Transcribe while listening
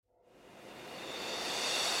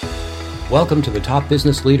Welcome to the Top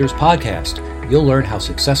Business Leaders Podcast. You'll learn how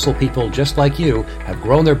successful people just like you have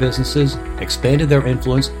grown their businesses, expanded their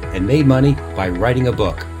influence, and made money by writing a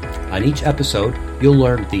book. On each episode, you'll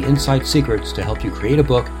learn the inside secrets to help you create a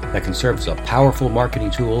book that can serve as a powerful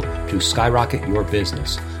marketing tool to skyrocket your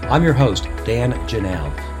business. I'm your host, Dan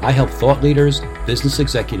Janelle. I help thought leaders, business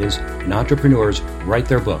executives, and entrepreneurs write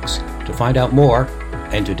their books. To find out more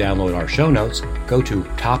and to download our show notes, go to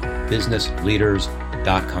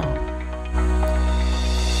topbusinessleaders.com.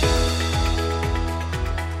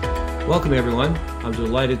 Welcome, everyone. I'm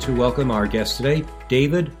delighted to welcome our guest today,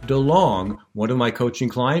 David DeLong, one of my coaching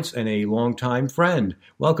clients and a longtime friend.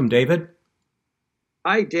 Welcome, David.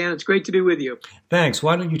 Hi, Dan. It's great to be with you. Thanks.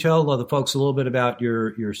 Why don't you tell the folks a little bit about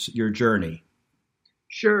your journey?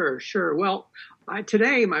 Sure. Well,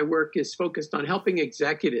 today my work is focused on helping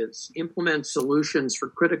executives implement solutions for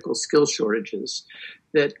critical skill shortages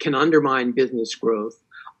that can undermine business growth.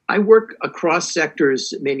 I work across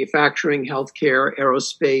sectors: manufacturing, healthcare,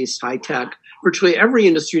 aerospace, high tech. Virtually every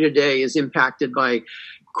industry today is impacted by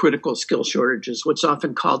critical skill shortages, what's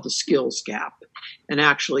often called the skills gap. And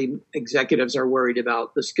actually, executives are worried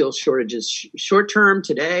about the skills shortages short term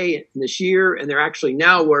today, this year, and they're actually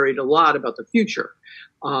now worried a lot about the future.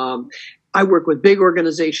 I work with big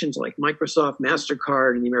organizations like Microsoft,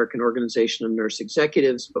 MasterCard, and the American Organization of Nurse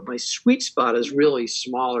Executives, but my sweet spot is really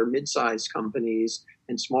smaller, mid-sized companies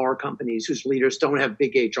and smaller companies whose leaders don't have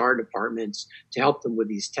big HR departments to help them with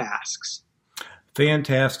these tasks.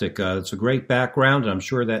 Fantastic. It's a great background, and I'm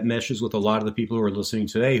sure that meshes with a lot of the people who are listening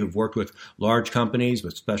today who've worked with large companies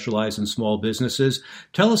but specialize in small businesses.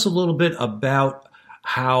 Tell us a little bit about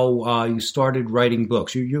how you started writing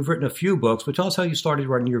books. You've written a few books, but tell us how you started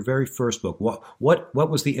writing your very first book. What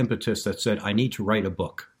was the impetus that said, I need to write a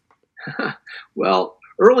book? Well,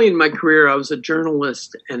 early in my career, I was a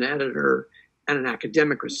journalist and editor and an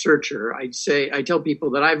academic researcher. I tell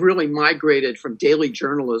people that I've really migrated from daily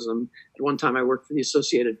journalism. At one time, I worked for the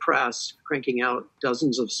Associated Press, cranking out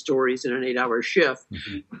dozens of stories in an 8-hour shift.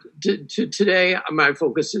 To today, my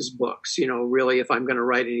focus is books. Really, if I'm going to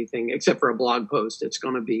write anything, except for a blog post, it's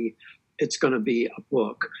going to be a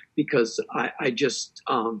book, because I just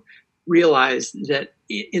realized that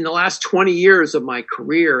in the last 20 years of my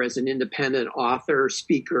career as an independent author,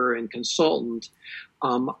 speaker, and consultant,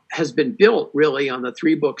 has been built really on the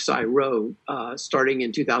 3 books I wrote, starting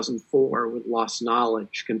in 2004 with Lost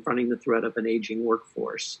Knowledge, Confronting the Threat of an Aging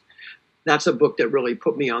Workforce. That's a book that really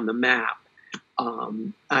put me on the map.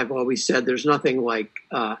 I've always said there's nothing like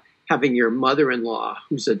having your mother-in-law,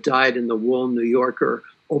 who's a dyed-in-the-wool New Yorker,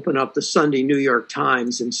 open up the Sunday New York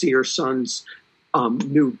Times and see her son's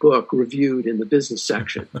new book reviewed in the business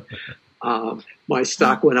section. My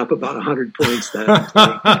stock went up about 100 points that day.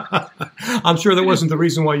 I'm sure that wasn't the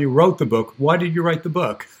reason why you wrote the book. Why did you write the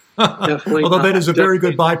book? Definitely Although not. that is a very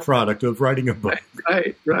good byproduct of writing a book.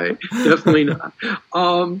 Right. Definitely not.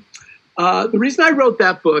 The reason I wrote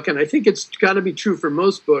that book, and I think it's got to be true for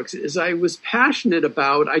most books, is I was passionate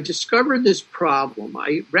about, I discovered this problem.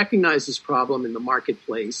 I recognized this problem in the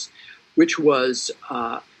marketplace, which was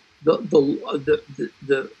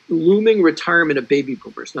the looming retirement of baby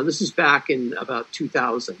boomers. Now, this is back in about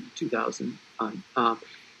 2000.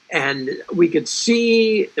 And we could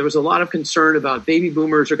see there was a lot of concern about baby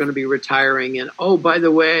boomers are going to be retiring. And, oh, by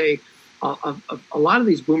the way, a lot of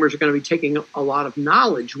these boomers are going to be taking a lot of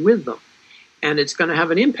knowledge with them. And it's going to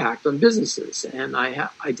have an impact on businesses. And I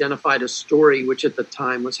identified a story which at the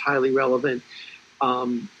time was highly relevant.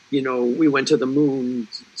 We went to the moon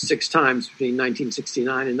 6 times between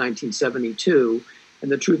 1969 and 1972.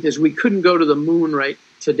 And the truth is we couldn't go to the moon right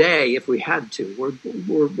today if we had to. We're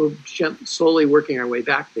slowly working our way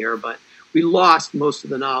back there, but we lost most of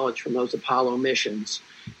the knowledge from those Apollo missions,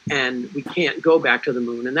 and we can't go back to the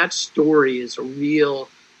moon. And that story is a real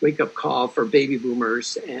wake-up call for baby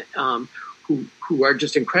boomers who are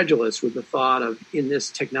just incredulous with the thought of, in this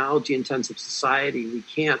technology-intensive society, we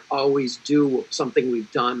can't always do something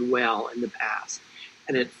we've done well in the past.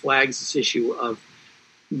 And it flags this issue of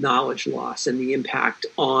knowledge loss and the impact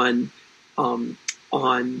on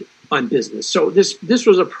business. So this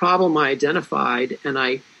was a problem I identified, and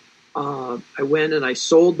I went and I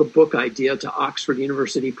sold the book idea to Oxford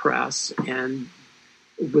University Press, and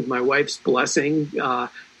with my wife's blessing,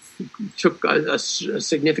 took a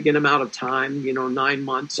significant amount of time, 9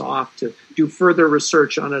 months off to do further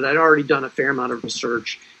research on it. I'd already done a fair amount of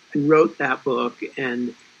research and wrote that book,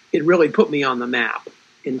 and it really put me on the map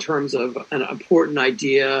in terms of an important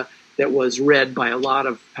idea that was read by a lot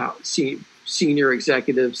of senior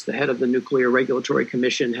executives. The head of the Nuclear Regulatory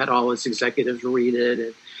Commission had all his executives read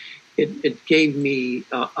it. It gave me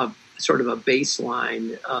a sort of a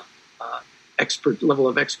baseline level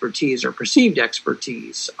of expertise or perceived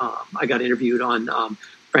expertise. I got interviewed on,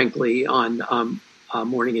 frankly, on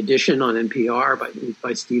Morning Edition on NPR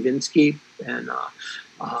by Steve Inskeep, and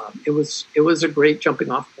it was a great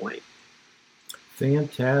jumping off point.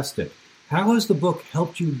 Fantastic. How has the book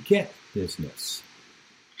helped you get business?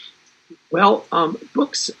 Well,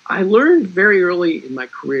 books, I learned very early in my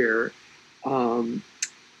career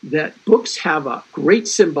that books have a great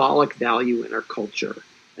symbolic value in our culture.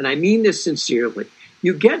 And I mean this sincerely.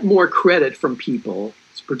 You get more credit from people,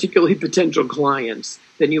 particularly potential clients,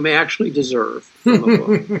 than you may actually deserve from a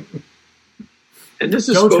book. And this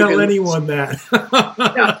is Don't tell anyone that.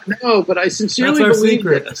 Yeah, no, but I sincerely believe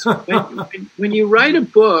this. When you write a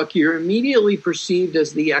book, you're immediately perceived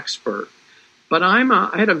as the expert. But I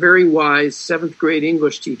had a very wise 7th grade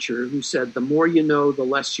English teacher who said, the more you know, the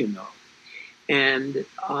less you know. And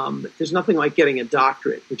there's nothing like getting a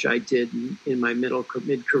doctorate, which I did in my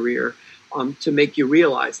mid-career, to make you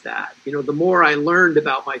realize that. The more I learned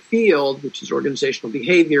about my field, which is organizational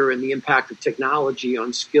behavior and the impact of technology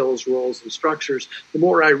on skills, roles, and structures, the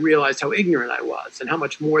more I realized how ignorant I was and how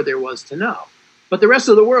much more there was to know. But the rest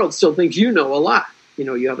of the world still thinks you know a lot.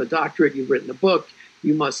 You have a doctorate, you've written a book,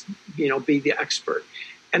 you must, be the expert.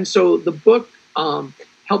 And so the book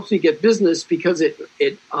helps me get business because it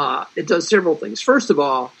does several things. First of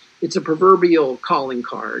all, it's a proverbial calling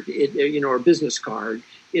card, or business card.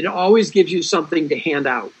 It always gives you something to hand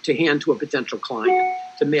to a potential client,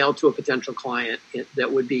 to mail to a potential client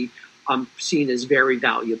that would be seen as very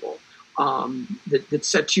valuable, that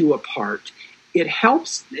sets you apart. It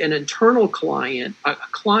helps an internal client, a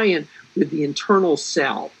client with the internal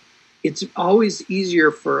sell. It's always easier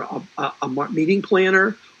for a meeting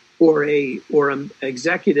planner or an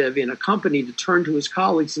executive in a company to turn to his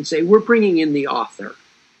colleagues and say, we're bringing in the author.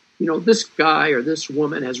 This guy or this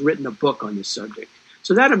woman has written a book on this subject.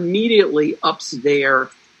 So that immediately ups their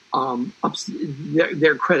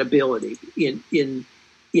credibility in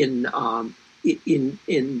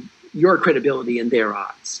your credibility in their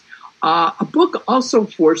eyes. A book also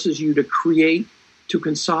forces you to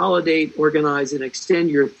consolidate, organize, and extend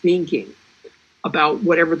your thinking about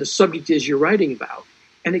whatever the subject is you're writing about.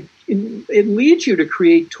 And it leads you to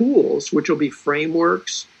create tools, which will be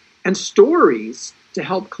frameworks and stories to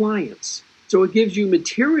help clients. So it gives you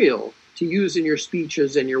material to use in your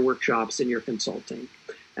speeches and your workshops and your consulting.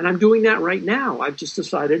 And I'm doing that right now. I've just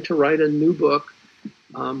decided to write a new book,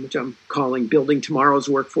 which I'm calling Building Tomorrow's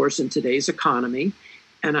Workforce in Today's Economy.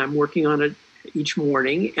 And I'm working on it each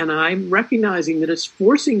morning. And I'm recognizing that it's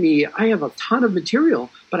forcing me, I have a ton of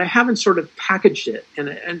material, but I haven't sort of packaged it.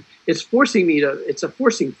 And it's forcing me it's a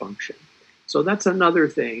forcing function. So that's another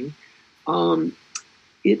thing.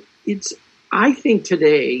 I think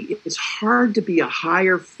today it's hard to be a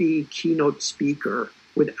higher fee keynote speaker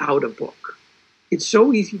without a book. It's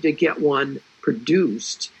so easy to get one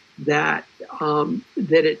produced that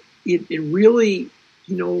it really,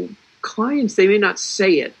 clients, they may not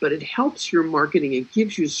say it, but it helps your marketing. It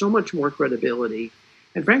gives you so much more credibility.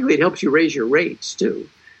 And frankly, it helps you raise your rates too.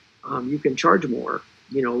 You can charge more,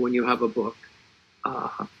 when you have a book.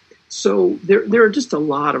 So there are just a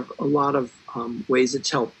lot of ways it's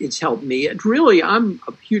helped me. I'm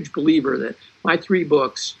a huge believer that my 3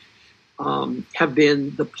 books have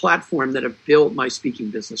been the platform that have built my speaking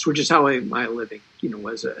business, which is how I make my living,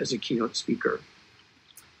 as a keynote speaker.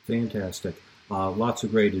 Fantastic. Lots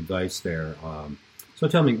of great advice there. So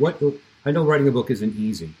tell me, I know writing a book isn't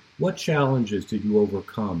easy. What challenges did you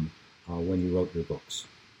overcome when you wrote your books?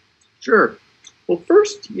 Sure. Well,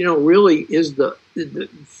 first, really is the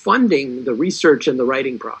funding, the research and the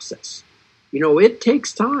writing process. It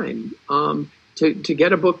takes time to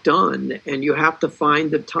get a book done, and you have to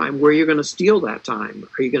find the time where you're going to steal that time.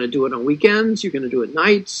 Are you going to do it on weekends? You're going to do it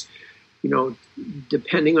nights?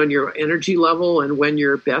 Depending on your energy level and when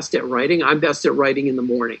you're best at writing. I'm best at writing in the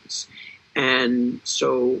mornings. And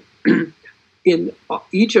so in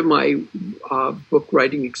each of my book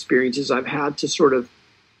writing experiences, I've had to sort of,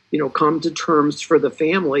 come to terms for the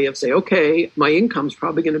family of say, okay, my income's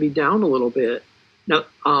probably going to be down a little bit now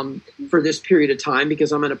for this period of time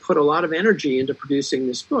because I'm going to put a lot of energy into producing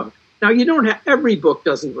this book. Now, every book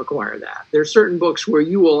doesn't require that. There are certain books where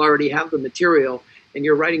you will already have the material and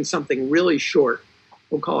you're writing something really short.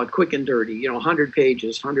 We'll call it quick and dirty, 100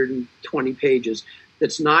 pages, 120 pages.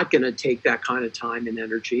 That's not going to take that kind of time and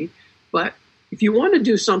energy. But if you want to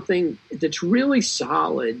do something that's really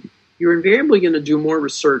solid, you're invariably going to do more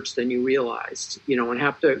research than you realized, and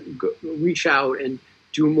have to reach out and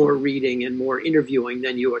do more reading and more interviewing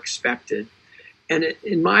than you expected. And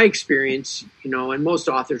in my experience, and most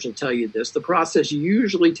authors will tell you this, the process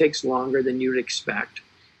usually takes longer than you'd expect.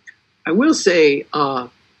 I will say other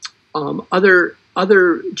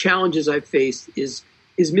challenges I've faced is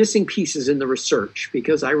missing pieces in the research,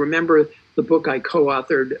 because I remember the book I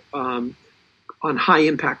co-authored on high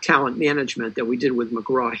impact talent management that we did with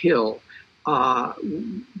McGraw-Hill.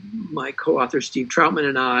 My co-author Steve Troutman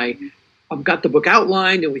and I got the book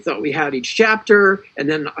outlined, and we thought we had each chapter, and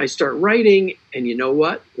then I start writing, and you know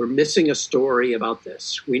what? We're missing a story about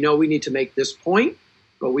this. We know we need to make this point,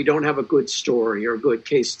 but we don't have a good story or a good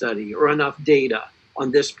case study or enough data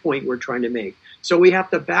on this point we're trying to make. So we have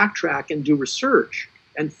to backtrack and do research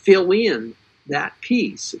and fill in that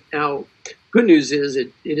piece. Now, good news is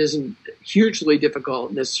it isn't hugely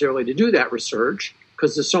difficult necessarily to do that research,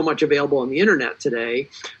 because there's so much available on the internet today,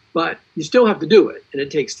 but you still have to do it, and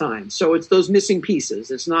it takes time. So it's those missing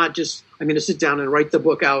pieces. It's not just, I'm going to sit down and write the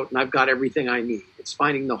book out and I've got everything I need. It's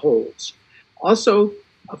finding the holes. Also,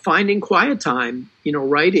 finding quiet time,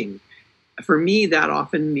 writing. For me, that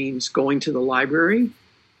often means going to the library,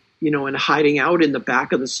 and hiding out in the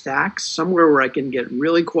back of the stacks, somewhere where I can get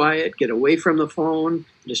really quiet, get away from the phone,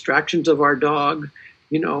 the distractions of our dog,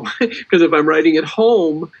 because if I'm writing at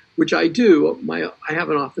home, which I do, I have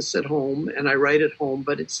an office at home and I write at home,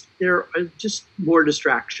 but there are just more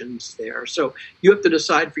distractions there. So you have to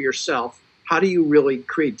decide for yourself, how do you really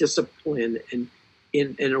create discipline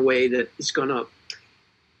in a way that is going to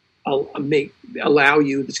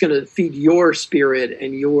that's going to feed your spirit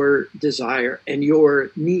and your desire and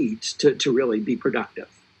your needs to really be productive.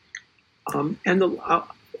 I want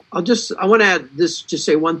to add this, just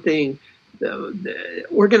say one thing.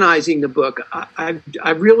 Organizing the book,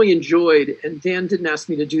 I've really enjoyed, and Dan didn't ask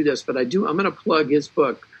me to do this, but I'm going to plug his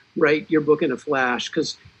book, Write Your Book in a Flash,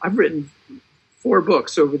 because I've written 4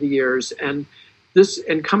 books over the years, and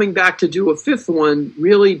coming back to do a 5th one,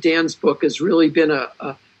 really Dan's book has really been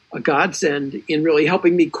a godsend in really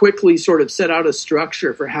helping me quickly sort of set out a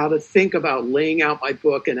structure for how to think about laying out my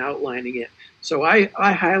book and outlining it. So I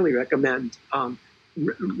highly recommend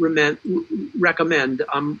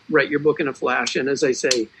Write Your Book in a Flash. And as I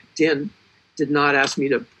say, Dan did not ask me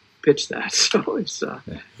to pitch that. So it's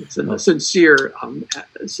a sincere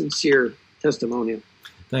testimonial.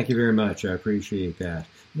 Thank you very much. I appreciate that.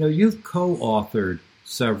 You've co-authored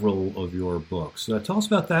several of your books. Tell us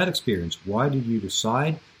about that experience. Why did you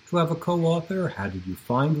decide to have a co-author? How did you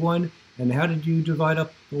find one? And how did you divide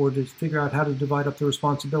up, or to figure out how to divide up the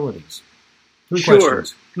responsibilities? 3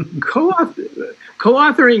 questions.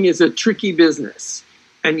 Co-authoring is a tricky business,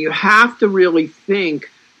 and you have to really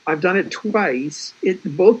think. I've done it twice.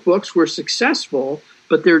 Both books were successful,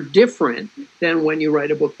 but they're different than when you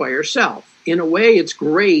write a book by yourself. In a way, it's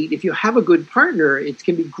great. If you have a good partner, it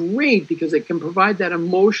can be great because it can provide that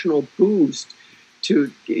emotional boost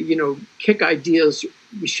to, kick ideas,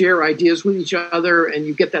 share ideas with each other, and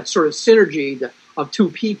you get that sort of synergy of 2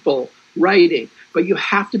 people writing. But you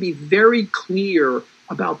have to be very clear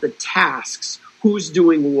about the tasks, who's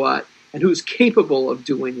doing what, and who's capable of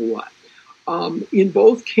doing what. In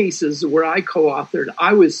both cases where I co-authored,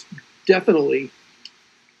 I was definitely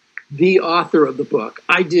the author of the book.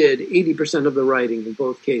 I did 80% of the writing in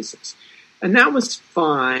both cases. And that was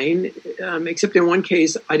fine, except in one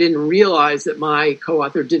case, I didn't realize that my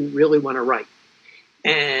co-author didn't really want to write.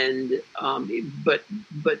 And but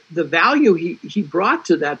the value he brought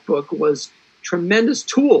to that book was tremendous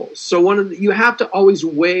tools. So you have to always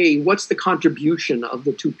weigh what's the contribution of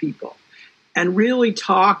the 2 people, and really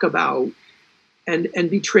talk about and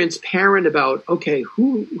be transparent about, okay,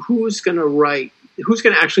 who's going to write, who's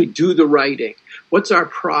going to actually do the writing, what's our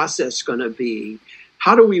process going to be,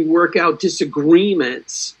 how do we work out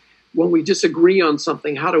disagreements when we disagree on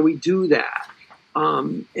something, how do we do that?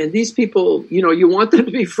 And these people, you want them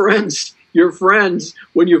to be friends, your friends,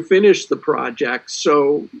 when you finish the project.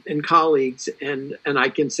 So, and colleagues, and I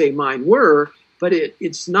can say mine were, but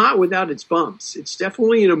it's not without its bumps. It's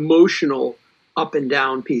definitely an emotional up and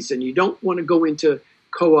down piece, and you don't want to go into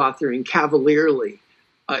co-authoring cavalierly,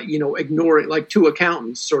 ignoring, like 2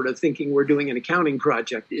 accountants sort of thinking we're doing an accounting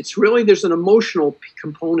project. It's really, there's an emotional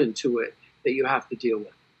component to it that you have to deal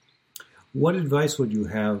with. What advice would you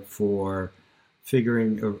have for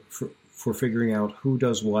figuring out who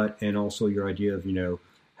does what, and also your idea of,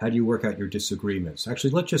 how do you work out your disagreements?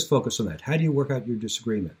 Actually, let's just focus on that. How do you work out your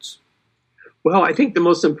disagreements? Well, I think the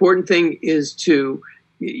most important thing is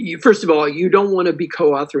first of all, you don't want to be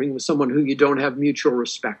co-authoring with someone who you don't have mutual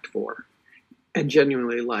respect for and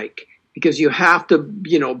genuinely like, because you have to,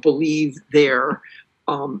 believe their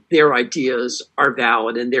ideas are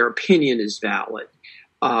valid and their opinion is valid.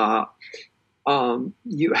 You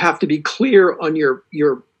have to be clear on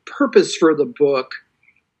your purpose for the book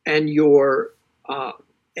and your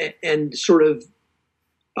and sort of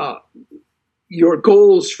your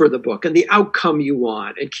goals for the book and the outcome you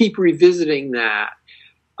want, and keep revisiting that.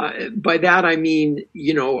 By that, I mean,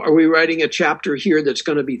 are we writing a chapter here that's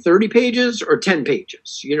going to be 30 pages or 10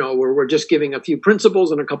 pages, where we're just giving a few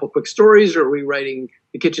principles and a couple quick stories, or are we writing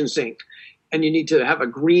the kitchen sink? And you need to have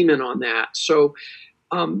agreement on that. So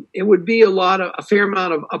it would be a fair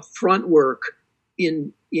amount of upfront work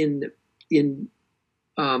in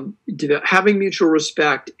having mutual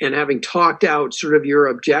respect and having talked out sort of your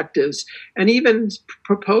objectives, and even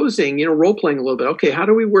proposing, role playing a little bit. Okay, how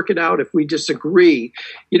do we work it out if we disagree?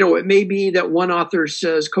 It may be that one co-author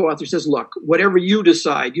says, look, whatever you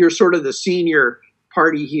decide, you're sort of the senior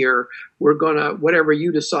party here. Whatever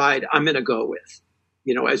you decide, I'm going to go with,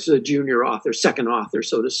 as a junior author, second author,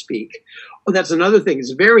 so to speak. Well, that's another thing.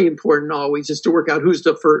 It's very important always is to work out who's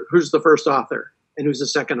the first author and who's the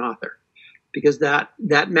second author, because that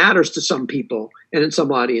matters to some people and in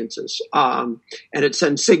some audiences. And it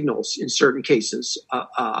sends signals in certain cases.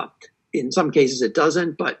 In some cases it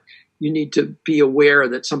doesn't, but you need to be aware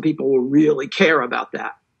that some people will really care about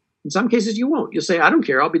that. In some cases you won't. You'll say, I don't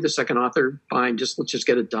care. I'll be the second author. Fine. Let's just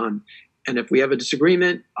get it done. And if we have a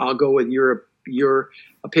disagreement, I'll go with your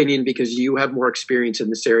opinion because you have more experience in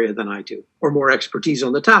this area than I do, or more expertise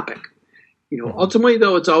on the topic. Ultimately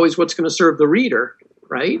though, it's always what's going to serve the reader,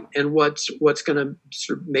 right? And what's going to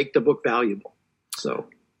sort of make the book valuable. So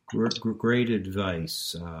great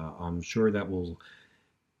advice. I'm sure that will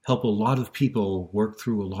help a lot of people work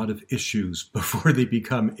through a lot of issues before they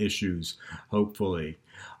become issues, hopefully.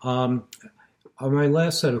 My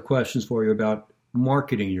last set of questions for you about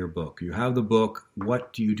marketing your book. You have the book.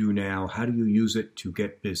 What do you do now? How do you use it to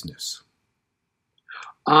get business?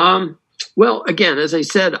 Well, again, as I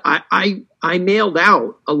said, I mailed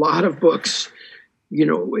out a lot of books,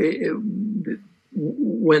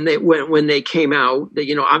 when they came out.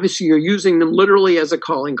 Obviously you're using them literally as a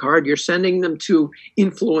calling card. You're sending them to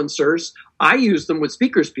influencers. I use them with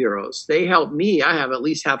speakers bureaus. They help me. I have at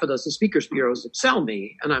least half a dozen speakers bureaus that sell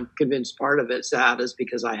me, and I'm convinced part of that is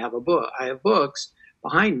because I have a book. I have books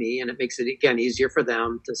behind me, and it makes it again easier for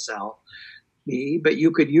them to sell me. But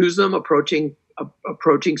you could use them approaching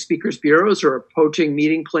speakers bureaus or approaching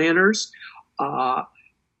meeting planners.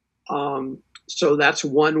 So that's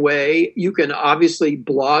one way. You can obviously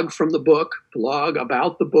blog from the book, blog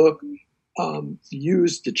about the book,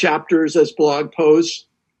 use the chapters as blog posts.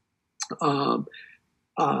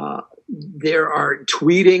 There are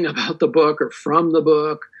tweeting about the book or from the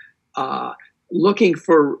book, looking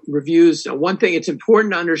for reviews. Now, one thing it's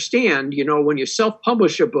important to understand, when you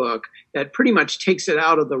self-publish a book, that pretty much takes it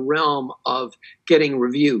out of the realm of getting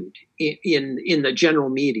reviewed in the general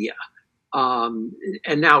media.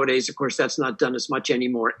 And nowadays, of course, that's not done as much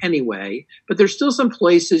anymore anyway, but there's still some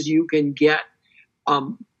places you can get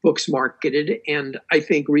books marketed. And I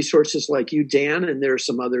think resources like you, Dan, and there are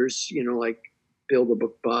some others, like Build a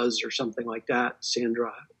Book Buzz or something like that,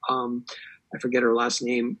 Sandra, I forget her last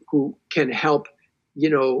name, who can help,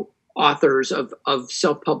 authors of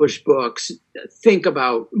self-published books think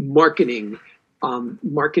about marketing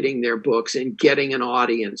their books and getting an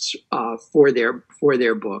audience for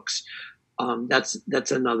their books.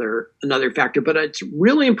 That's another factor. But it's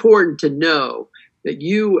really important to know that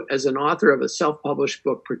you, as an author of a self-published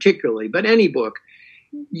book particularly, but any book,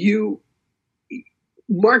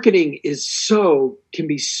 marketing can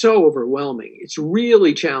be so overwhelming. It's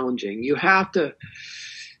really challenging. You have to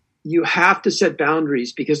set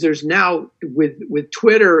boundaries, because there's now with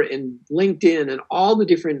Twitter and LinkedIn and all the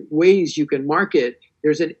different ways you can market,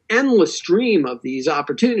 there's an endless stream of these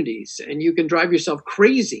opportunities, and you can drive yourself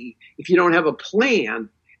crazy if you don't have a plan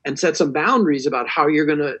and set some boundaries about how you're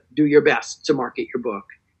going to do your best to market your book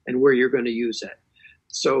and where you're going to use it.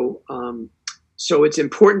 So it's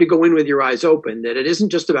important to go in with your eyes open, that it isn't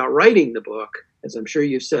just about writing the book, as I'm sure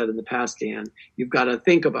you've said in the past, Dan. You've got to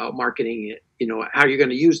think about marketing it, how you're going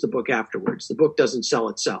to use the book afterwards. The book doesn't sell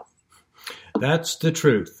itself. That's the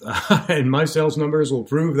truth. And my sales numbers will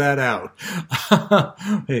prove that out.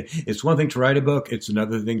 It's one thing to write a book. It's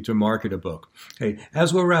another thing to market a book. Hey,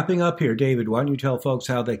 as we're wrapping up here, David, why don't you tell folks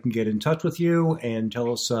how they can get in touch with you and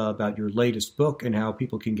tell us about your latest book and how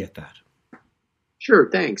people can get that? Sure.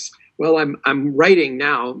 Thanks. Well, I'm writing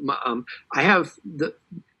now. I have the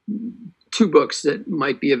two books that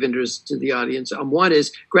might be of interest to the audience. One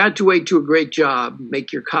is Graduate to a Great Job,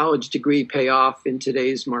 Make Your College Degree Pay Off in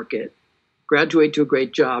Today's Market. Graduate to a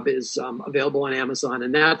Great Job is available on Amazon,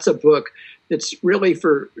 and that's a book that's really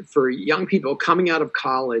for young people coming out of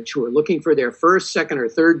college who are looking for their first, second, or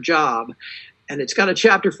third job, and it's got a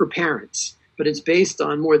chapter for parents. but it's based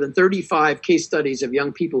on more than 35 case studies of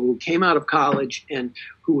young people who came out of college and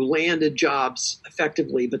who landed jobs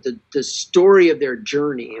effectively, but the story of their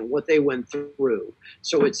journey and what they went through.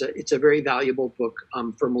 So it's a very valuable book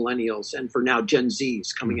for millennials and for now Gen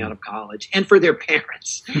Zs coming out of college and for their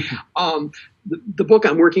parents. The book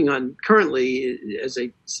I'm working on currently, as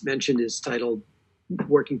I mentioned, is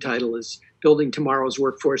working title is Building Tomorrow's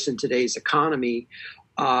Workforce in Today's Economy.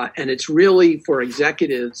 And it's really for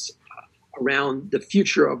executives around the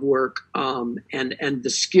future of work and the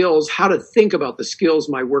skills, how to think about the skills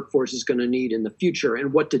my workforce is going to need in the future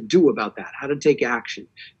and what to do about that, how to take action.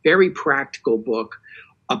 Very practical book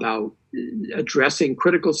about addressing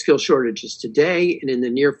critical skill shortages today and in the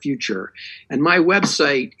near future. And my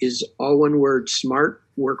website is all one word,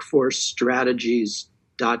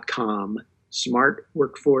 smartworkforcestrategies.com,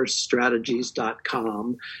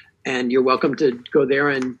 smartworkforcestrategies.com. And you're welcome to go there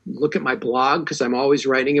and look at my blog because I'm always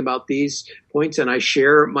writing about these points. And I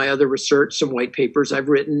share my other research, some white papers I've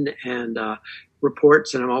written and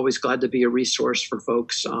reports. And I'm always glad to be a resource for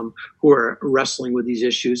folks who are wrestling with these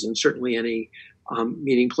issues, and certainly any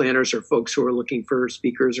meeting planners or folks who are looking for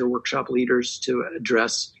speakers or workshop leaders to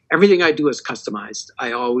address. Everything I do is customized.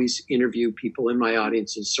 I always interview people in my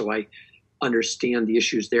audiences so I understand the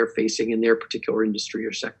issues they're facing in their particular industry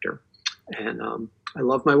or sector. And I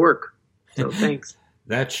love my work. So thanks.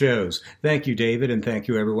 That shows. Thank you, David, and thank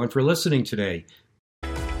you, everyone, for listening today.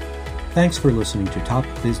 Thanks for listening to Top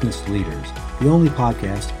Business Leaders, the only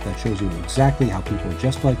podcast that shows you exactly how people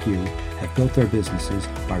just like you have built their businesses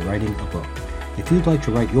by writing a book. If you'd like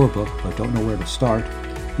to write your book but don't know where to start,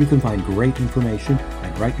 you can find great information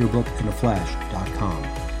at writeyourbookinaflash.com.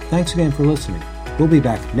 Thanks again for listening. We'll be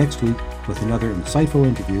back next week with another insightful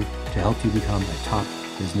interview to help you become a top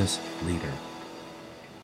business leader.